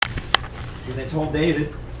And they told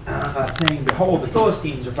David, saying, "Behold, the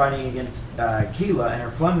Philistines are fighting against Keilah and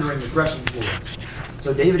are plundering the threshing floors."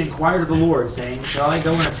 So David inquired of the Lord, saying, "Shall I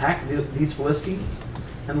go and attack these Philistines?"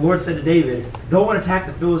 And the Lord said to David, "Go and attack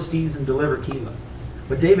the Philistines and deliver Keilah."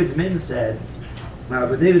 But David's men said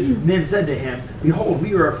to him, "Behold,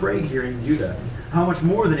 we are afraid here in Judah. How much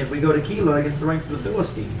more than if we go to Keilah against the ranks of the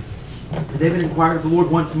Philistines?" And David inquired of the Lord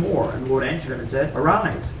once more, and the Lord answered him and said,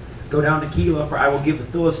 "Arise, go down to Keilah, for I will give the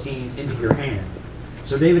Philistines into your hand."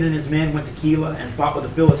 So David and his men went to Keilah and fought with the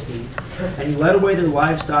Philistines, and he led away their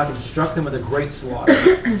livestock and struck them with a great slaughter.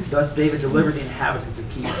 Thus David delivered the inhabitants of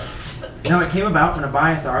Keilah. Now it came about when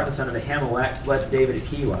Abiathar, the son of Ahimelech, fled to David at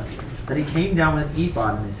Keilah, that he came down with an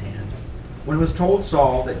ephod in his hand. When it was told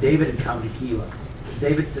Saul that David had come to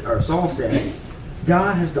Keilah, Saul said,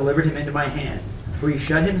 "God has delivered him into my hand, for he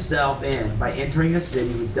shut himself in by entering a city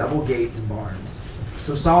with double gates and barns."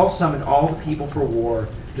 So Saul summoned all the people for war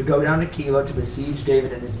to go down to Keilah to besiege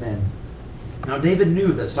David and his men. Now David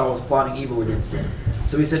knew that Saul was plotting evil against him.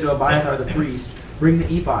 So he said to Abiathar the priest, "Bring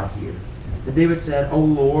the ephod here." Then David said, "O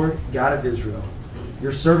Lord, God of Israel,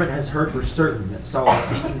 your servant has heard for certain that Saul is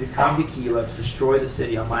seeking to come to Keilah to destroy the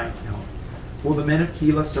city on my account. Will the men of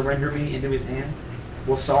Keilah surrender me into his hand?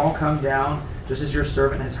 Will Saul come down just as your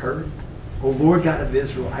servant has heard? O Lord God of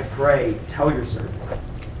Israel, I pray, tell your servant."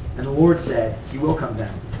 And the Lord said, "He will come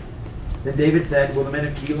down." Then David said, "Will the men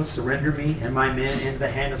of Keilah surrender me and my men into the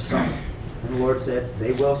hand of Saul?" And the Lord said,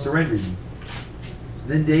 "They will surrender you."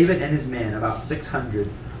 Then David and his men, about 600,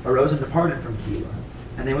 arose and departed from Keilah,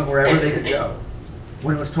 and they went wherever they could go.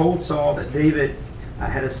 When it was told Saul that David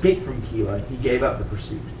had escaped from Keilah, he gave up the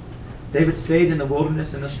pursuit. David stayed in the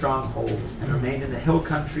wilderness in the stronghold, and remained in the hill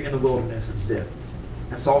country in the wilderness of Ziph.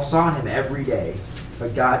 And Saul sought him every day,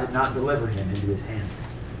 but God did not deliver him into his hand.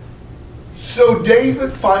 So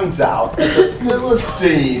David finds out that the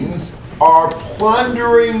Philistines are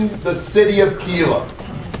plundering the city of Keilah.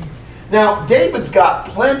 Now, David's got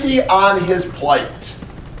plenty on his plate.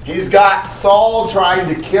 He's got Saul trying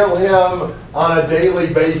to kill him on a daily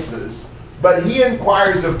basis. But he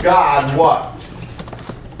inquires of God what?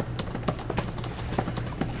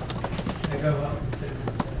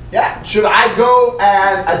 Yeah, should I go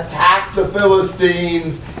and attack the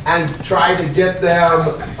Philistines and try to get them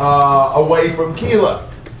away from Keilah?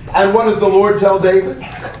 And what does the Lord tell David?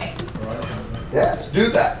 Yes, do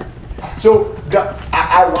that. So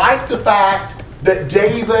I like the fact that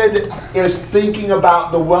David is thinking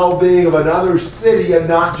about the well-being of another city and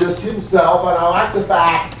not just himself. And I like the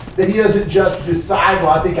fact that he doesn't just decide,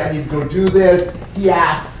 well, I think I need to go do this. He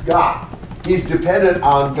asks God. He's dependent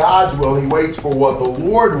on God's will. He waits for what the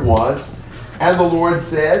Lord wants, and the Lord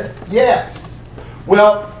says yes.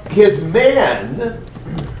 Well, his men,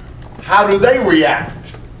 how do they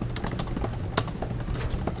react?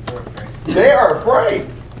 They are afraid.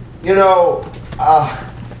 You know, that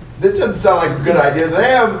doesn't sound like a good idea to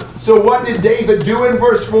them. So what did David do in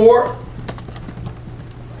verse 4?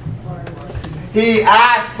 He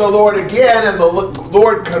asked the Lord again, and the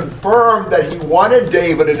Lord confirmed that he wanted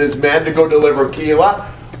David and his men to go deliver Keilah,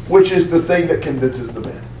 which is the thing that convinces the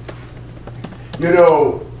men. You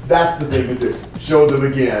know, that's the thing to do. Show them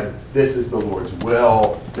again, this is the Lord's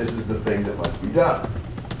will. This is the thing that must be done.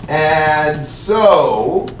 And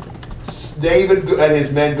so, David and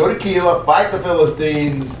his men go to Keilah, fight the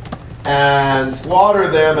Philistines, and slaughter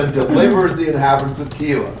them and delivers the inhabitants of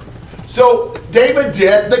Keilah. So, David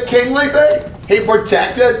did the kingly thing. He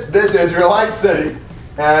protected this Israelite city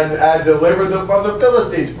and delivered them from the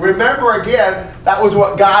Philistines. Remember again, that was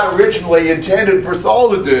what God originally intended for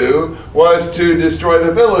Saul to do, was to destroy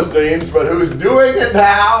the Philistines. But who's doing it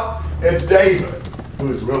now? It's David,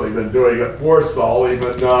 who's really been doing it for Saul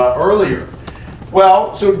even earlier.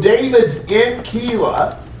 Well, so David's in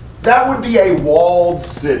Keilah. That would be a walled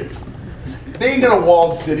city. Being in a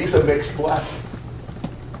walled city is a mixed blessing.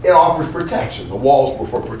 It offers protection. The walls were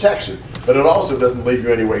for protection, but it also doesn't leave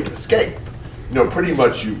you any way to escape. You know, pretty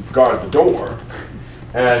much you guard the door,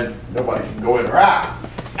 and nobody can go in or out.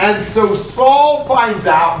 And so Saul finds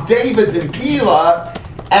out David's in Keilah,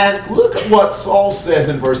 and look at what Saul says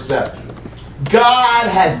in verse 7. God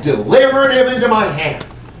has delivered him into my hand,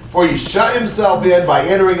 for he shut himself in by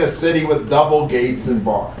entering a city with double gates and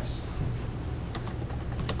bars.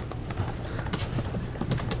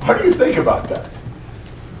 What do you think about that?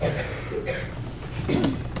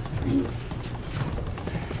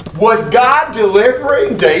 Was God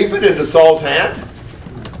delivering David into Saul's hand?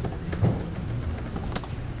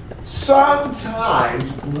 Sometimes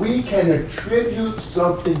we can attribute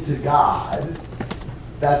something to God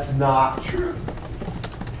that's not true.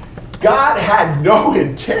 God had no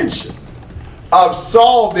intention of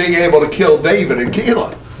Saul being able to kill David and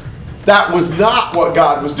Keilah. That was not what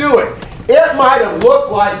God was doing. It might have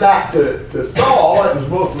looked like that to Saul. It was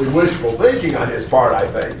mostly wishful thinking on his part, I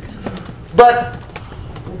think. But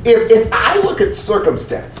if I look at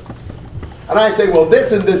circumstances, and I say, well,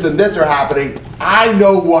 this and this and this are happening, I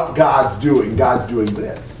know what God's doing. God's doing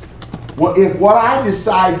this. Well, if what I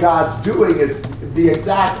decide God's doing is the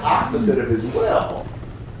exact opposite of his will,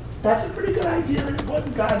 that's a pretty good idea that it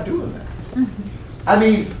wasn't God doing that. I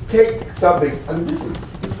mean, take something,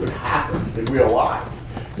 this would happen in real life.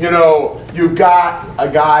 You know, you've got a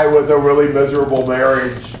guy with a really miserable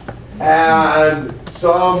marriage, and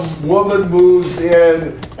some woman moves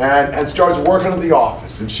in and starts working at the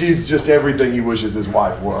office, and she's just everything he wishes his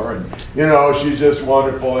wife were, and you know, she's just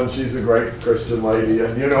wonderful, and she's a great Christian lady,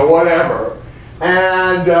 and you know, whatever.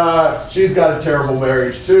 And she's got a terrible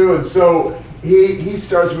marriage too, and so he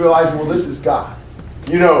starts realizing, well, this is God.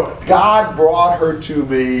 You know, God brought her to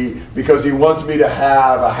me because he wants me to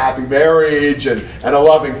have a happy marriage and a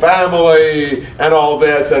loving family and all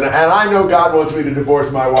this. And I know God wants me to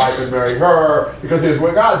divorce my wife and marry her because here's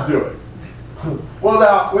what God's doing. Well,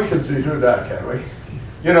 now, we can see through that, can't we?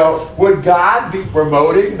 You know, would God be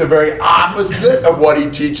promoting the very opposite of what he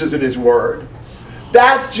teaches in his word?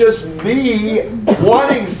 That's just me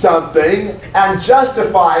wanting something and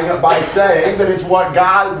justifying it by saying that it's what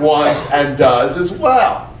God wants and does as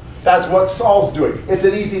well. That's what Saul's doing. It's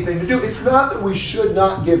an easy thing to do. It's not that we should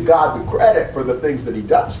not give God the credit for the things that he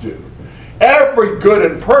does do. Every good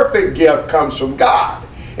and perfect gift comes from God.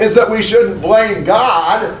 It's that we shouldn't blame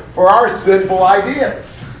God for our sinful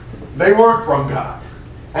ideas. They weren't from God.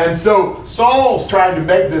 And so Saul's trying to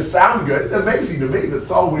make this sound good. It's amazing to me that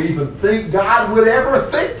Saul would even think God would ever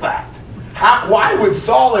think that. Why would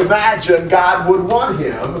Saul imagine God would want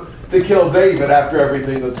him to kill David after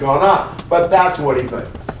everything that's gone on? But that's what he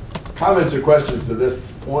thinks. Comments or questions to this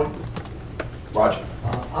point? Roger.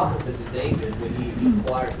 Opposite to David, when he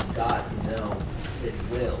inquires of God to know his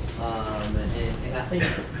will. And I think,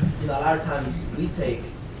 you know, a lot of times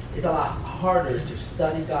it's a lot harder to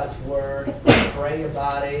study God's word, pray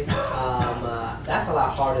about it. That's a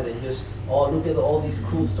lot harder than just, look at all these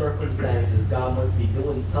cool circumstances. God must be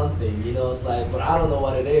doing something. You know, it's like, but I don't know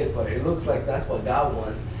what it is, but it looks like that's what God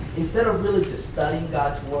wants. Instead of really just studying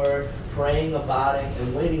God's word, praying about it,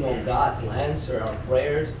 and waiting on God to answer our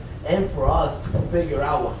prayers, and for us to figure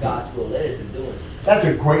out what God's will is and doing. That's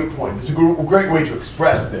a great point. It's a great way to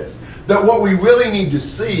express this. That what we really need to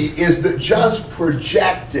see is that just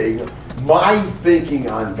projecting my thinking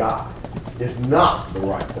on God is not the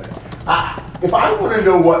right thing. If I want to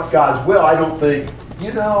know what's God's will, I don't think,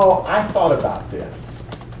 you know, I thought about this,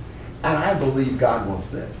 and I believe God wants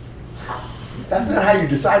this. That's not how you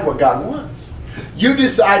decide what God wants. You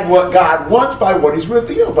decide what God wants by what he's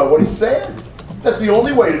revealed, by what he said. That's the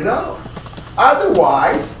only way to know.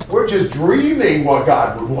 Otherwise, we're just dreaming what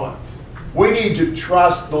God would want. We need to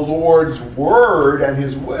trust the Lord's word and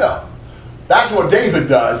his will. That's what David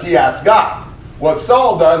does. He asks God. What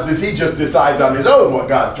Saul does is he just decides on his own what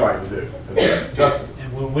God's trying to do. Justin.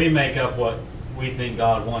 And when we make up what we think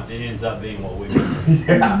God wants, it ends up being what we want.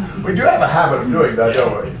 Yeah, we do have a habit of doing that,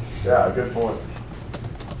 don't we? Yeah, good point.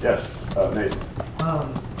 Yes, Nathan.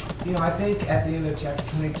 You know, I think at the end of chapter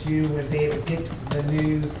 22, when David gets the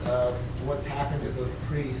news of what's happened to those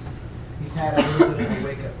priests, he's had a little bit of a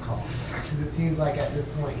wake-up call. Because it seems like at this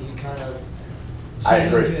point he kind of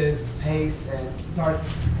changes pace and starts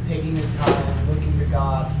taking his time, looking to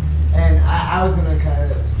God. And I was going to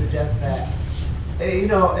kind of suggest that, you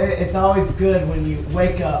know, it's always good when you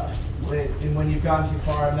wake up when you've gone too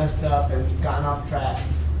far and messed up and you've gotten off track.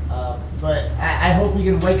 But I hope we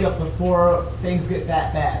can wake up before things get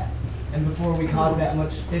that bad and before we cause that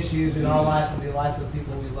much issues in our lives and the lives of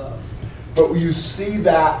people we love. But you see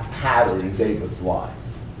that pattern in David's life.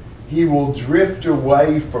 He will drift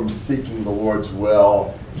away from seeking the Lord's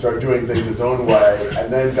will, start doing things his own way,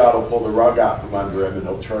 and then God will pull the rug out from under him and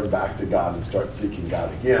he'll turn back to God and start seeking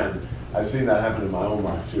God again. I've seen that happen in my own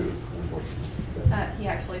life too. He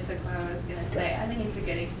actually took what I was going to say. I think it's a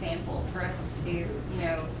good example for us to,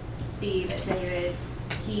 see that David,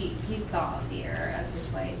 he saw the error of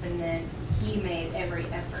his ways, and then he made every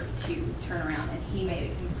effort to turn around, and he made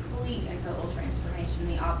a complete and total transformation in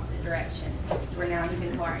the opposite direction, where now he's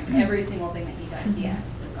inquiring every single thing that he does, he asks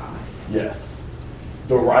of God. Yes,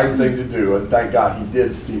 the right thing to do, and thank God he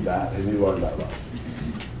did see that, and he learned that lesson.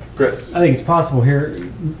 Chris? I think it's possible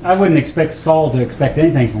here. I wouldn't expect Saul to expect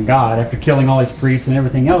anything from God after killing all his priests and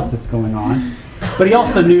everything else that's going on. But he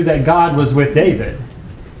also knew that God was with David.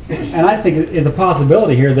 And I think it is a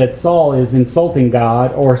possibility here that Saul is insulting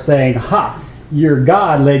God or saying, ha, your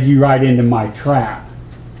God led you right into my trap,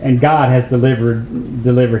 and God has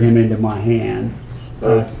delivered him into my hand.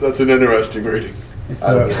 That's an interesting reading.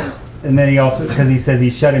 So, and then he also, because he says he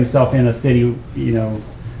shut himself in a city, you know,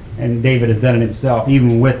 and David has done it himself,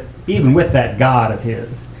 even with that God of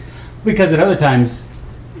his. Because at other times,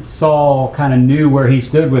 Saul kind of knew where he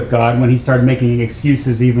stood with God when he started making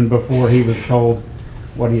excuses even before he was told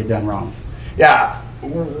what he had done wrong. Yeah,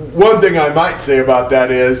 one thing I might say about that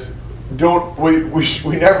is,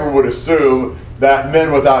 we never would assume that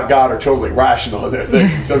men without God are totally rational in their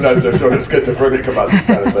thinking. Sometimes they're sort of schizophrenic about these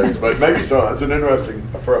kind of things, but maybe so. That's an interesting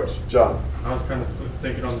approach. John? I was kind of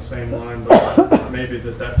thinking on the same line, but maybe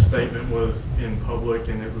that statement was in public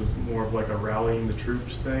and it was more of like a rallying the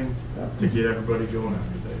troops thing to get everybody going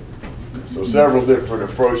after David. So several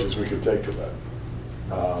different approaches we could take to that.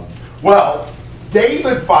 Well,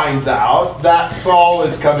 David finds out that Saul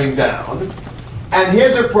is coming down, and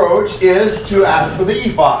his approach is to ask for the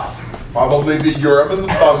ephod. Probably the Urim and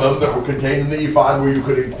the Thummim that were contained in the ephod where you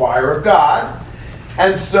could inquire of God.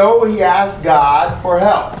 And so he asked God for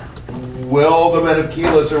help. Will the men of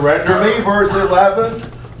Keilah surrender me? Verse 11.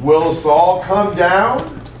 Will Saul come down?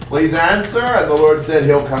 Please answer. And the Lord said,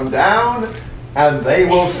 he'll come down and they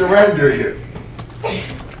will surrender you.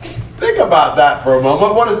 Think about that for a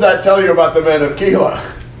moment. What does that tell you about the men of Keilah?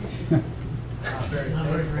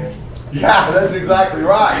 Yeah, that's exactly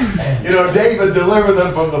right. You know, David delivered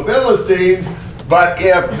them from the Philistines, but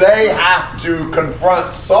if they have to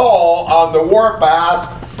confront Saul on the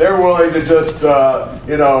warpath, they're willing to just,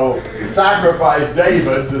 sacrifice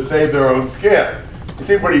David to save their own skin. They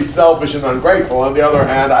seem pretty selfish and ungrateful. On the other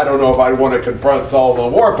hand, I don't know if I'd want to confront Saul on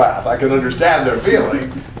the warpath. I can understand their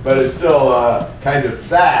feeling, but it's still kind of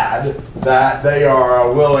sad that they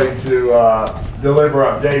are willing to deliver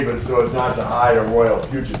up David so as not to hide a royal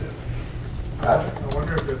fugitive. I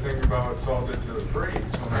wonder if they're thinking about what Saul did to the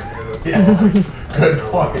priests when I hear that. Yeah, good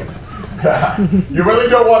point. You really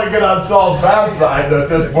don't want to get on Saul's bad side at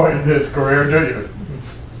this point in his career, do you?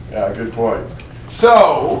 Yeah, good point.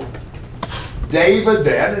 So, David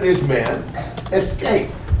then and his men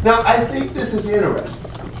escape. Now, I think this is interesting.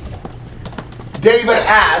 David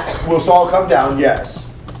asked, will Saul come down? Yes.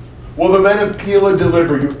 Will the men of Keilah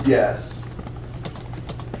deliver you? Yes.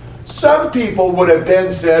 Some people would have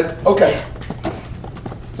then said, okay,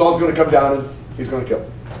 Saul's going to come down and he's going to kill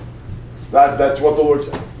him. That's what the Lord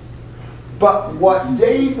said. But what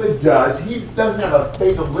David does, he doesn't have a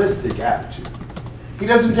fatalistic attitude. He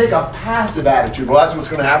doesn't take a passive attitude. Well, that's what's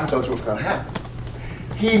going to happen, so that's what's going to happen.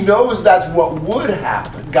 He knows that's what would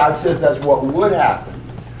happen. God says that's what would happen.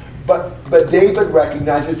 But David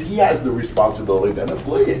recognizes he has the responsibility then of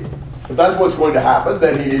fleeing. If that's what's going to happen,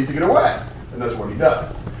 then he needs to get away. And that's what he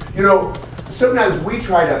does. You know, sometimes we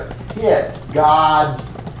try to pit God's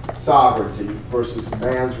sovereignty versus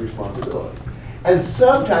man's responsibility. And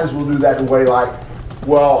sometimes we'll do that in a way like,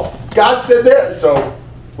 well, God said this, so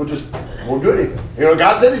won't do anything. You know,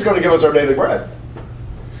 God said he's going to give us our daily bread.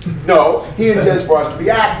 No, he intends for us to be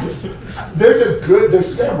active.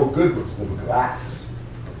 There's several good ones in the book of Acts.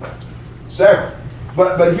 Several.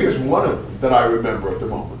 But here's one of them that I remember at the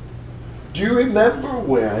moment. Do you remember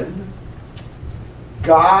when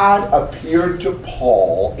God appeared to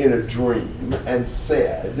Paul in a dream and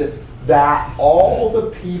said that all the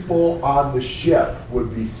people on the ship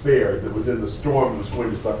would be spared that was in the storm that was going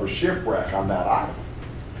to suffer shipwreck on that island?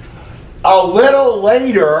 A little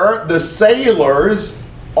later, the sailors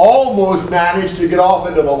almost managed to get off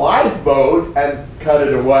into the lifeboat and cut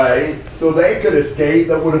it away so they could escape,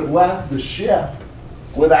 that would have left the ship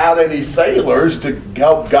without any sailors to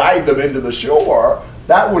help guide them into the shore.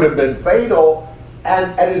 That would have been fatal.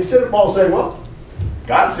 And instead of Paul saying, well,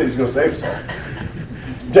 God said he's going to save us all,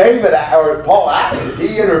 Paul acted.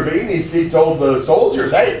 He intervened. He told the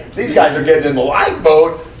soldiers, hey, these guys are getting in the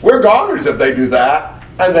lifeboat. We're goners if they do that.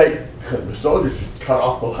 And the soldiers just cut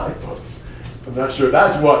off the lifeboats. I'm not sure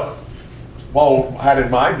that's what Paul had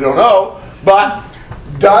in mind. Don't know. But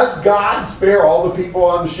does God spare all the people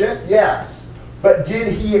on the ship? Yes. But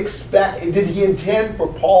did he intend for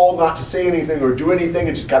Paul not to say anything or do anything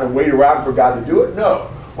and just kind of wait around for God to do it? No.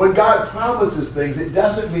 When God promises things, it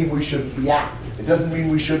doesn't mean we shouldn't be active. It doesn't mean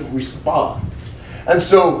we shouldn't respond. And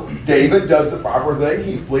so David does the proper thing.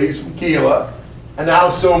 He flees from Keilah. And now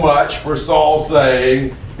so much for Saul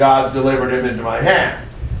saying, God's delivered him into my hand.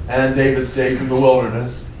 And David stays in the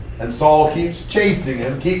wilderness. And Saul keeps chasing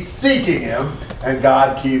him, keeps seeking him, and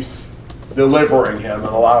God keeps delivering him and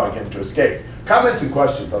allowing him to escape. Comments and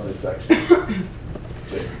questions on this section?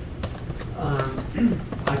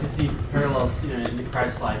 I can see parallels, in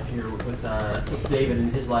Christ's life here with David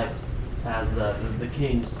and his life. as the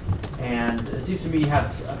kings. And it seems to me you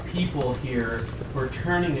have a people here who are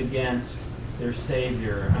turning against their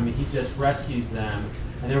Savior. I mean, he just rescues them,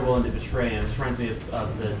 and they're willing to betray him. It reminds me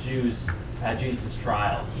of the Jews at Jesus'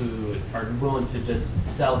 trial, who are willing to just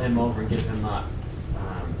sell him over and give him up.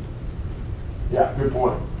 Yeah, good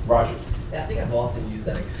point. Roger. Yeah, I think I've often used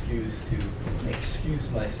that excuse to excuse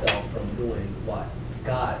myself from doing what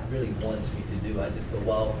God really wants me to do. I just go,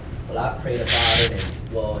 well, I prayed about it,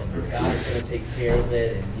 and God is going to take care of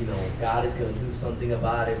it, and God is going to do something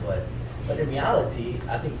about it. But in reality,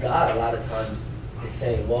 I think God a lot of times is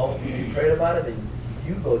saying, well, you prayed about it, then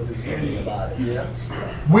you go do something about it.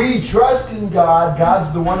 We trust in God.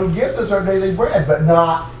 God's the one who gives us our daily bread, but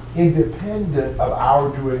not independent of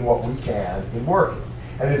our doing what we can in working.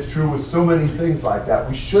 And it's true with so many things like that.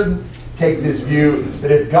 We shouldn't take this view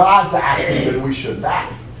that if God's acting, then we shouldn't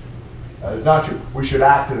act. That is not true. We should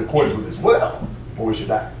act in accordance with His will, but we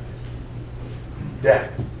should act. Yeah.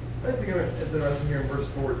 I think it's interesting here in verse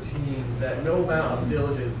 14 that no amount of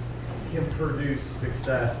diligence can produce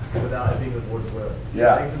success without it being the Lord's will.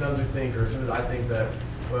 Yeah. I think sometimes we think, or sometimes I think that,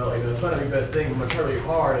 well, it's not the best thing. I'm going to try really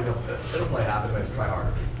hard, and it'll probably happen if I try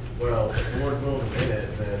harder. Well, if the Lord's will is in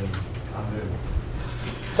it, then I'm doomed.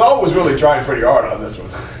 Saul was really trying pretty hard on this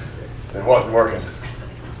one. It wasn't working.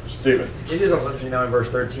 Stephen. It is also interesting now in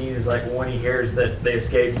verse 13 is like when he hears that they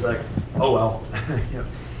escaped, he's like, oh well.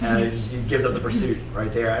 And he gives up the pursuit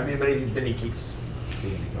right there. I mean, but then he keeps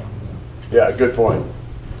seeing it going. So. Yeah, good point.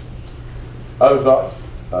 Other thoughts?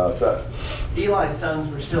 Seth. Eli's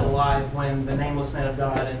sons were still alive when the nameless man of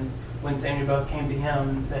God and when Samuel both came to him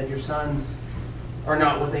and said, your sons are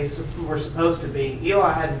not what they were supposed to be.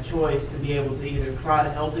 Eli had the choice to be able to either try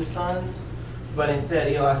to help his sons, but instead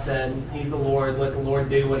Eli said, he's the Lord, let the Lord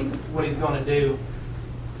do what he's going to do.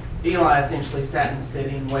 Eli essentially sat in the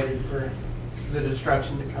city and waited for the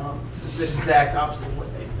destruction to come. It's the exact opposite of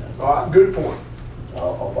what David does. Good point.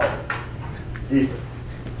 I'll follow. Ethan.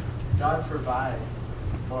 God provides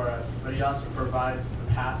for us, but He also provides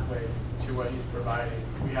the pathway to what He's providing.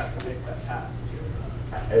 We have to make that path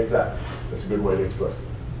to Exactly. That's a good way to express it.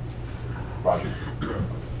 Roger.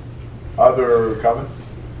 Other comments?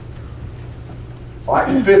 All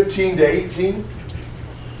right, 15 to 18.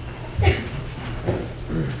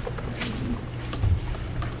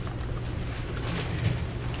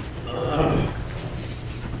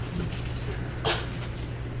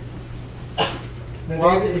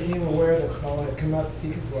 Now David became aware that Saul had come out to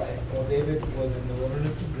seek his life, while David was in the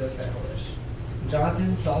wilderness of Ziph at Horesh.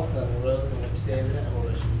 Jonathan, Saul's son, arose and went to David at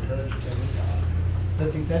Horesh and encouraged him in God.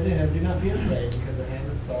 Thus he said to him, do not be afraid, because the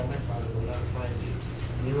hand of Saul my father will not find you,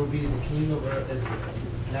 and you will be the king over Israel,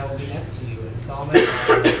 and I will be next to you, and Saul my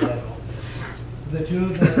father is dead also. So the two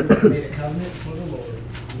of them made a covenant for the Lord,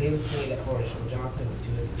 and David stayed at Horesh, and Jonathan went to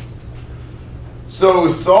his house. So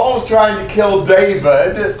Saul's trying to kill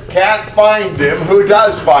David, can't find him. Who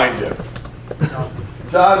does find him?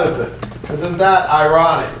 Jonathan. Isn't that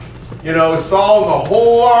ironic? Saul and the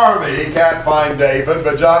whole army can't find David,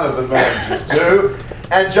 but Jonathan manages to.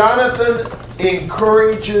 And Jonathan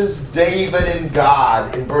encourages David in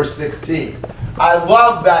God in verse 16. I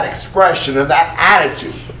love that expression and that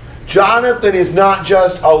attitude. Jonathan is not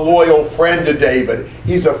just a loyal friend to David.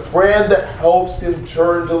 He's a friend that helps him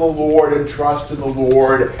turn to the Lord and trust in the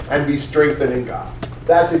Lord and be strengthened in God.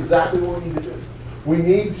 That's exactly what we need to do. We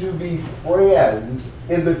need to be friends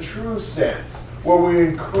in the true sense, where we're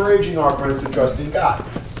encouraging our friends to trust in God.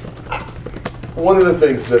 One of the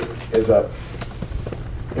things that is an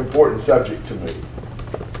important subject to me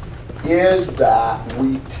is that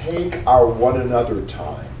we take our one another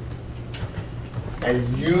time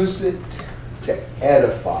and use it to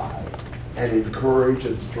edify and encourage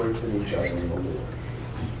and strengthen each other in the Lord.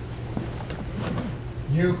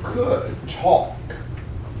 You could talk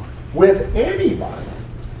with anybody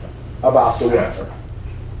about the weather,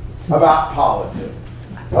 about politics,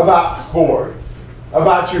 about sports,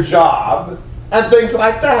 about your job, and things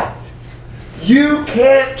like that. You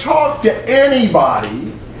can't talk to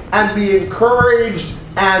anybody and be encouraged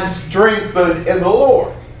and strengthened in the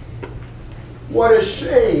Lord. What a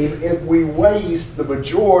shame if we waste the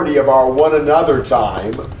majority of our one another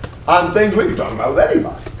time on things we can talk about with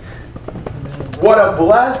anybody. What a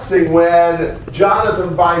blessing when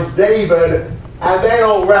Jonathan finds David and they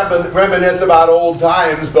don't reminisce about old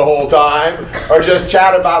times the whole time, or just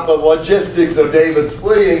chat about the logistics of David's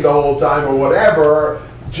fleeing the whole time or whatever.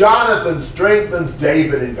 Jonathan strengthens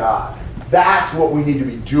David in God. That's what we need to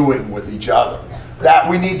be doing with each other. That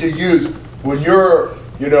we need to use when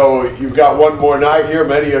you've got one more night here,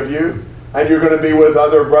 many of you, and you're going to be with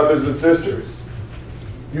other brothers and sisters.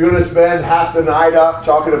 You going to spend half the night up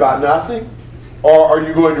talking about nothing? Or are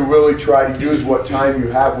you going to really try to use what time you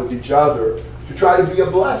have with each other to try to be a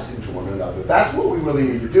blessing to one another? That's what we really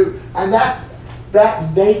need to do. And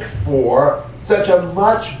that makes for such a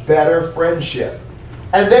much better friendship.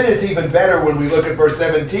 And then it's even better when we look at verse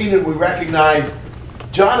 17 and we recognize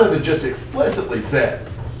Jonathan just explicitly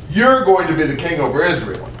says, you're going to be the king over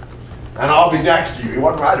Israel, and I'll be next to you. He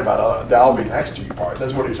wasn't right about the I'll be next to you part.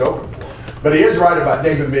 That's what he's hoping for. But he is right about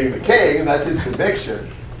David being the king, and that's his conviction.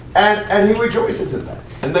 And he rejoices in that.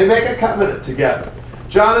 And they make a covenant together.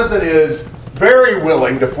 Jonathan is very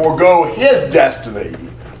willing to forego his destiny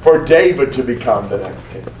for David to become the next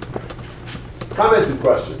king. Comments and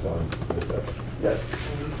questions on this section? Yes?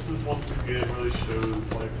 And this is once again really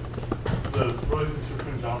shows like the relationship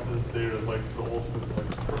between Jonathan and David, like the ultimate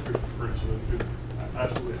like perfect friendship that could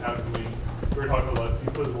absolutely have. I mean, we're talking about he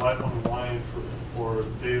put his life on the line for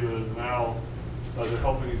David, and now they're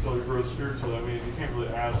helping each other grow spiritually. I mean, you can't really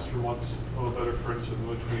ask for much of a better friendship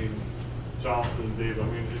between Jonathan and David. I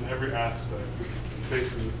mean, in every aspect, it's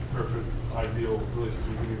basically this perfect, ideal relationship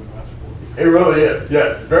you can even ask for. It really is,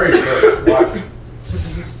 yes. Very good. So do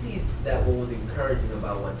you see that what was encouraging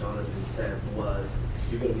about what Jonathan said was,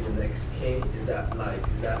 you're going to be the next king? Is that like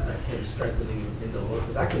him strengthening in the Lord?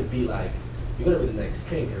 Because I could be like, you're going to be the next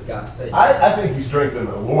king, because God said. I think he's strengthening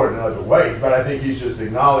the Lord in other ways, but I think he's just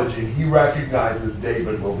acknowledging he recognizes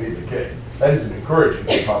David will be the king. That isn't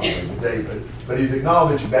encouraging probably to David, but he's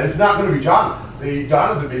acknowledging that it's not going to be Jonathan. See,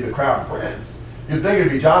 Jonathan would be the crown prince. You'd think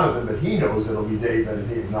it'd be Jonathan, but he knows it'll be David, and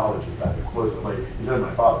he acknowledges that explicitly. He said,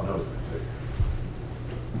 my father knows that too.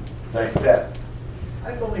 Thank you, Dad. I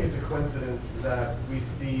just don't think it's a coincidence that we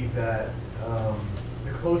see that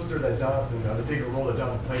the closer that Jonathan, or the bigger role that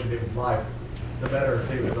Jonathan plays in David's life, the better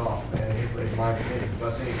David's off, and his mind's thinking. So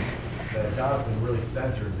I think that Jonathan really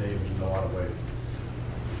centered David in a lot of ways.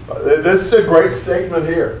 This is a great statement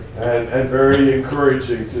here, and very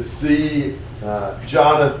encouraging to see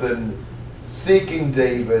Jonathan seeking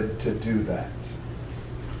David to do that.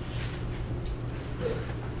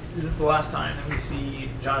 Is this the last time that we see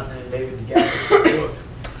Jonathan and David together?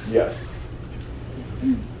 Yes.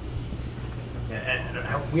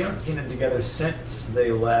 And we haven't seen them together since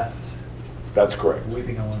they left. That's correct.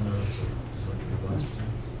 Weeping on the road. So it's like his last time.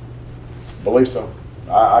 Believe so.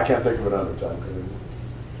 I can't think of another time.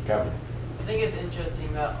 Kevin. I think it's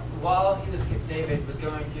interesting that while David was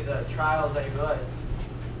going through the trials that he was,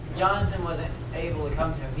 Jonathan wasn't able to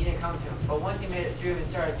come to him. He didn't come to him. But once he made it through and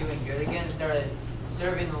started doing good again, started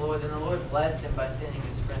serving the Lord, then the Lord blessed him by sending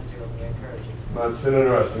his friend to him to encourage him. That's an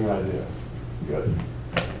interesting idea. Good.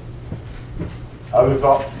 Other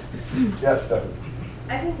thoughts? Yes, Stephanie.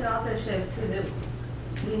 I think it also shows too that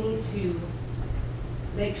we need to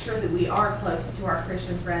make sure that we are close to our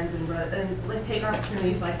Christian friends and take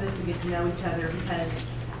opportunities like this to get to know each other, because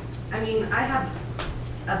I mean, I have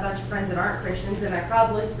a bunch of friends that aren't Christians, and I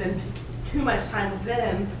probably spend too much time with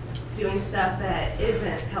them doing stuff that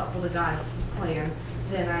isn't helpful to God's plan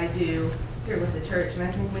than I do here with the church. And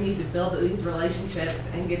I think we need to build these relationships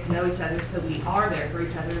and get to know each other so we are there for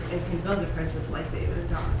each other and can build a friendship like David and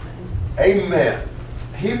Jonathan. Amen.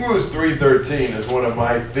 Hebrews 3:13 is one of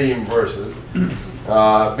my theme verses.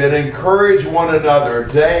 But encourage one another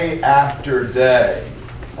day after day,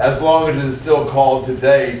 as long as it is still called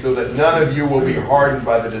today, so that none of you will be hardened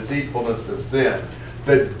by the deceitfulness of sin.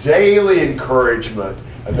 The daily encouragement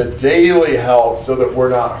and the daily help so that we're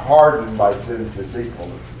not hardened by sin's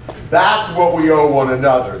deceitfulness. That's what we owe one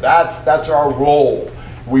another. That's our role.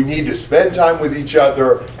 We need to spend time with each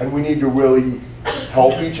other, and we need to really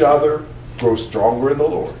help each other grow stronger in the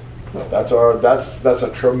Lord. That's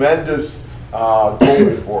a tremendous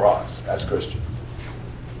goal for us as Christians.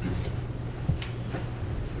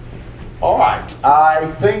 All right,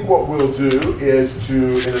 I think what we'll do is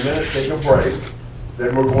to, in a minute, take a break.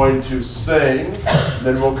 Then we're going to sing.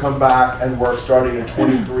 Then we'll come back and work starting in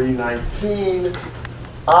 23:19.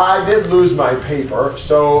 I did lose my paper,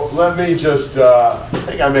 so let me just, I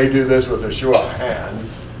think I may do this with a show of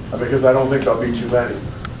hands, because I don't think there'll be too many.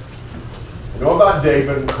 You know about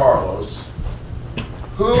David and Carlos.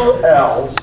 Who else